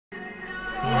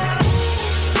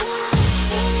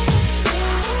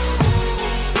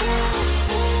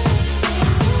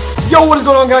Yo, what is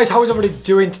going on guys? How is everybody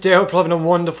doing today? Hope you're having a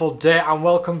wonderful day and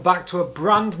welcome back to a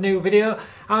brand new video.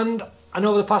 And I know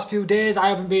over the past few days I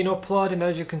haven't been uploading.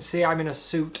 As you can see, I'm in a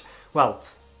suit. Well,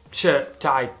 shirt,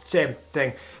 tie, same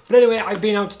thing. But anyway, I've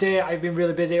been out today. I've been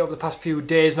really busy over the past few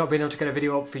days, not being able to get a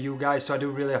video up for you guys, so I do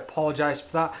really apologise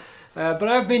for that. But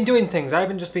I've been doing things. I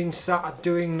haven't just been sat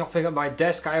doing nothing at my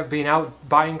desk. I have been out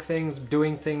buying things,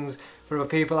 doing things for other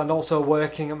people, and also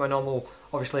working at my normal,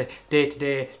 obviously,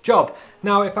 day-to-day job.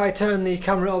 Now, if I turn the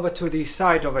camera over to the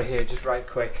side over here, just right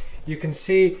quick, you can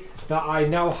see that I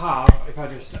now have, if I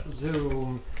just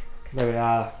zoom, there we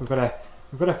are, we've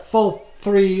got a full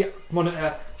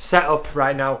 3-monitor setup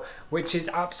right now, which is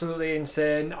absolutely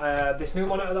insane. This new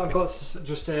monitor that I've got is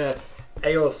just a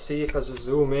AOC. If I just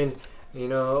zoom in, you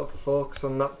know, focus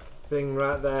on that thing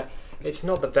right there. It's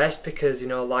not the best because, you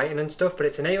know, lighting and stuff, but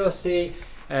it's an AOC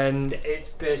and it's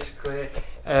basically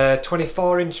a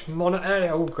 24-inch monitor.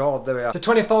 Oh god, there we are. It's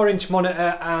a 24-inch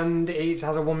monitor and it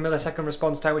has a 1 millisecond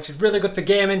response time, which is really good for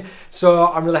gaming, so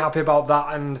I'm really happy about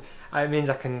that, and it means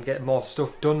I can get more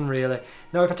stuff done really.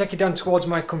 Now if I take you down towards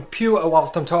my computer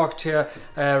whilst I'm talking to you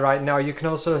right now, you can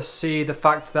also see the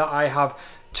fact that I have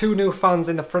 2 new fans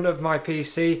in the front of my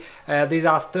PC. These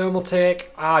are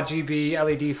Thermaltake RGB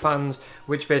LED fans,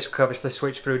 which basically obviously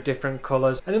switch through different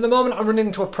colours. And at the moment I'm running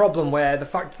into a problem where the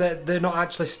fact that they're not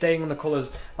actually staying on the colours.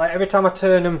 Like every time I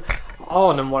turn them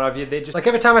on and what have you, they just, like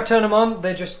every time I turn them on,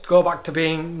 they just go back to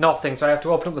being nothing. So I have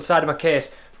to open up the side of my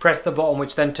case, press the button,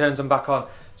 which then turns them back on.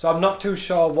 So I'm not too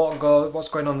sure what's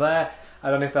going on there. I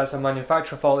don't know if that's a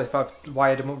manufacturer fault, if I've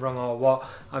wired them up wrong or what.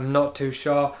 I'm not too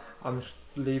sure. I'm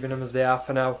leaving them as they are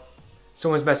for now.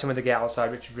 Someone's messing with the gate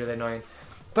outside, which is really annoying.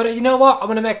 But you know what? I'm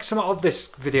going to make some of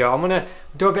this video. I'm going to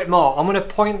do a bit more. I'm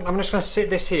just going to sit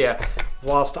this here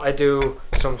whilst I do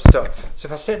some stuff. So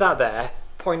if I sit that there,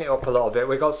 point it up a little bit,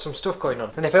 we've got some stuff going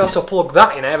on. And if I also plug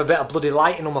that in, I have a bit of bloody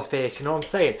lighting on my face, you know what I'm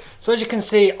saying? So as you can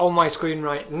see on my screen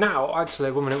right now,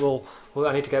 actually, 1 minute,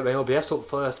 I need to get my OBS up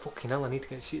first. Fucking hell, I need to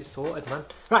get shit sorted, man.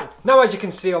 Right, now as you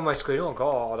can see on my screen, oh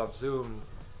god, I've zoomed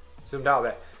out a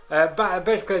bit. But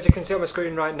basically, as you can see on my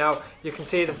screen right now, you can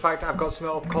see the fact I've got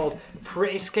something up called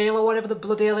Pretty Scale or whatever the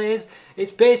bloody hell it is.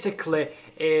 It's basically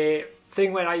a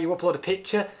thing where you upload a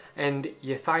picture and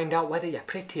you find out whether you're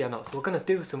pretty or not. So we're going to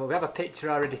do some. We have a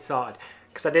picture already sorted.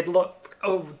 Because I did look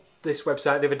over this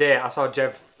website the other day. I saw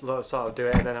Jeff sort of do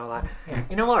it, and then I was like,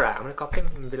 you know what, right, I'm going to copy him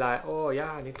and be like, oh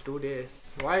yeah, I need to do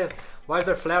this. Why is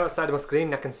there a flare outside of my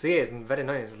screen? I can see it. It's very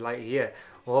nice. It's like here.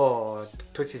 Oh,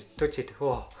 touch it.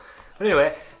 Oh. But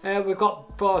anyway, we've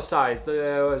got 4 sides.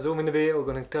 Zooming a bit, we're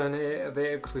going to turn it a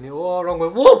bit because we need. Oh, wrong way.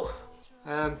 Whoa!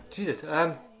 Jesus.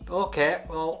 Okay.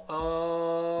 Well.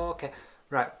 Okay.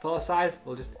 Right. 4 sides.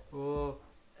 We'll just. I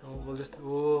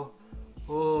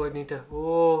need to.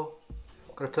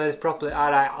 Gotta play this properly.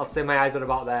 Alright, I'll say my eyes are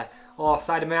about there. Oh,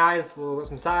 side of my eyes. We've got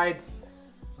some sides.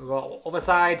 We've got other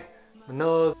side. My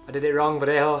nose. I did it wrong, but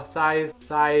hey,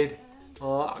 side.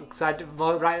 Oh, side.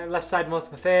 Right, left side, most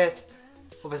of my face.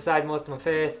 Other side, most of my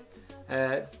face.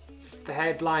 The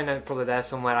headline is probably there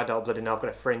somewhere. I don't bloody know. I've got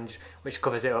a fringe which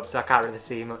covers it up, so I can't really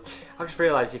see much. I've just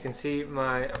realised you can see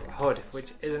my hood,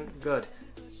 which isn't good.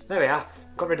 There we are.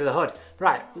 Got rid of the hood.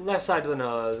 Right, left side of the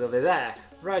nose over there.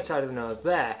 Right side of the nose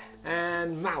there.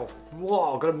 And mouth.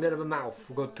 Whoa, got a bit of a mouth.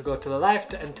 We've got to go to the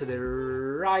left and to the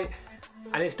right.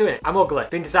 And it's doing it. I'm ugly.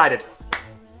 Been decided.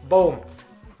 Boom.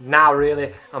 Now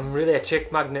really, I'm really a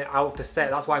chick magnet out to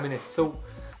set. That's why I'm in a suit.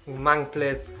 Man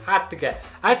plays hard to get.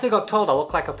 I actually got told I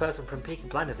look like a person from Peaky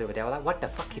Blinders the other day. I was like, what the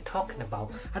fuck are you talking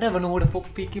about? I don't even know what the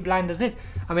fuck Peaky Blinders is.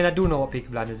 I mean, I do know what Peaky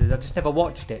Blinders is. I've just never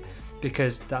watched it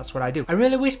because that's what I do. I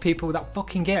really wish people with that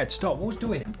fucking gate would stop. Who's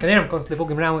doing it? Can hear them constantly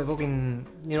fucking around with fucking,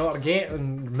 you know, a gate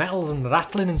and metals and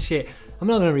rattling and shit. I'm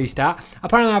not gonna restart.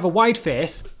 Apparently I have a wide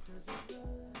face.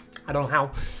 I don't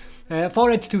know how.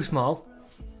 Forehead's too small.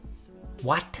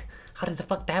 What? How does the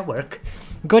fuck that work?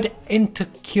 Good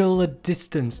intercooler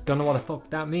distance. Don't know what the fuck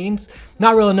that means.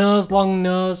 Narrow nose, long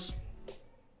nose.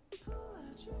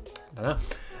 Don't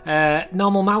know.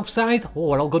 Normal mouth size. Oh,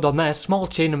 we're all good on there. Small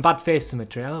chin and bad face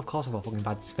symmetry. Oh, of course I've got fucking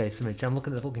bad face symmetry. I'm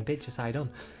looking at the fucking picture side on.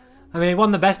 I mean, one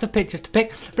of the best of pictures to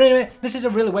pick. But anyway, this is a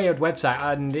really weird website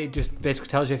and it just basically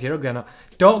tells you if you're ugly or not.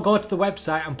 Don't go to the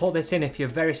website and put this in if you're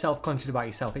very self-conscious about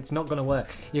yourself. It's not going to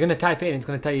work. You're going to type it in, it's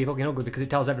going to tell you you're fucking ugly because it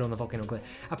tells everyone they're fucking ugly.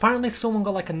 Apparently someone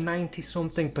got like a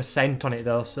 90-something% on it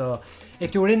though, so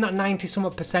if you were in that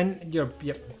 90-something%,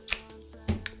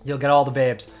 you'll get all the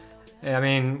babes. I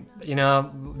mean, you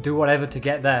know, do whatever to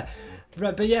get there.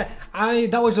 But yeah,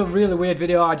 that was a really weird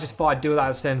video. I just thought I'd do that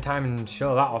at the same time and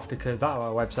show that off because that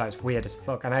website's weird as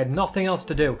fuck and I had nothing else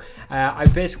to do.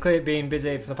 I've basically been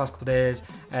busy for the past couple of days.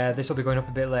 This will be going up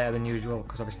a bit later than usual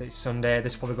because obviously it's Sunday.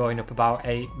 This will be going up about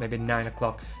 8, maybe 9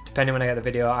 o'clock, depending when I get the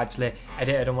video actually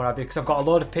edited and what have you, because I've got a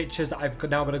load of pictures that I've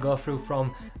now got to go through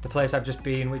from the place I've just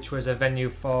been, which was a venue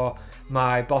for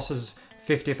my boss's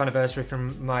 50th anniversary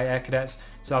from my air cadets.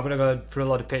 So I'm going to go through a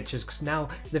lot of pictures because now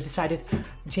they've decided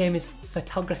Jamie's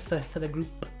photographer for the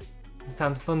group.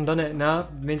 Sounds fun, doesn't it? No,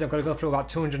 it means I've got to go through about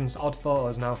 200 and odd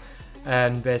photos now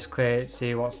and basically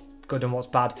see what's good and what's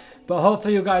bad. But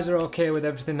hopefully you guys are okay with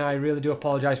everything. I really do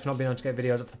apologise for not being able to get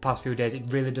videos up for the past few days. It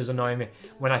really does annoy me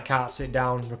when I can't sit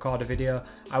down and record a video.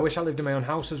 I wish I lived in my own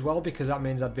house as well because that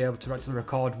means I'd be able to actually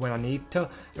record when I need to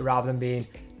rather than being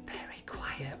very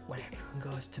quiet when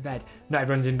everyone goes to bed. Not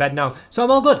everyone's in bed now, so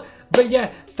I'm all good. But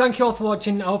yeah, thank you all for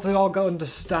watching. Hopefully you all go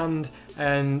understand.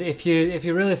 And if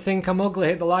you really think I'm ugly,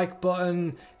 hit the like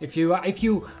button. If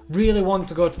you really want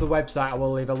to go to the website, I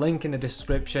will leave a link in the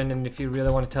description. And if you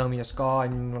really want to tell me your score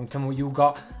and want to tell me what you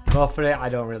got, go for it. I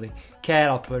don't really care.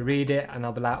 I'll probably read it and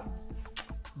I'll be like,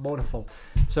 beautiful.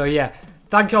 So yeah,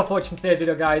 thank you all for watching today's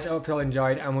video, guys. I hope you all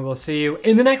enjoyed, and we will see you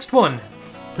in the next one.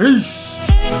 Peace.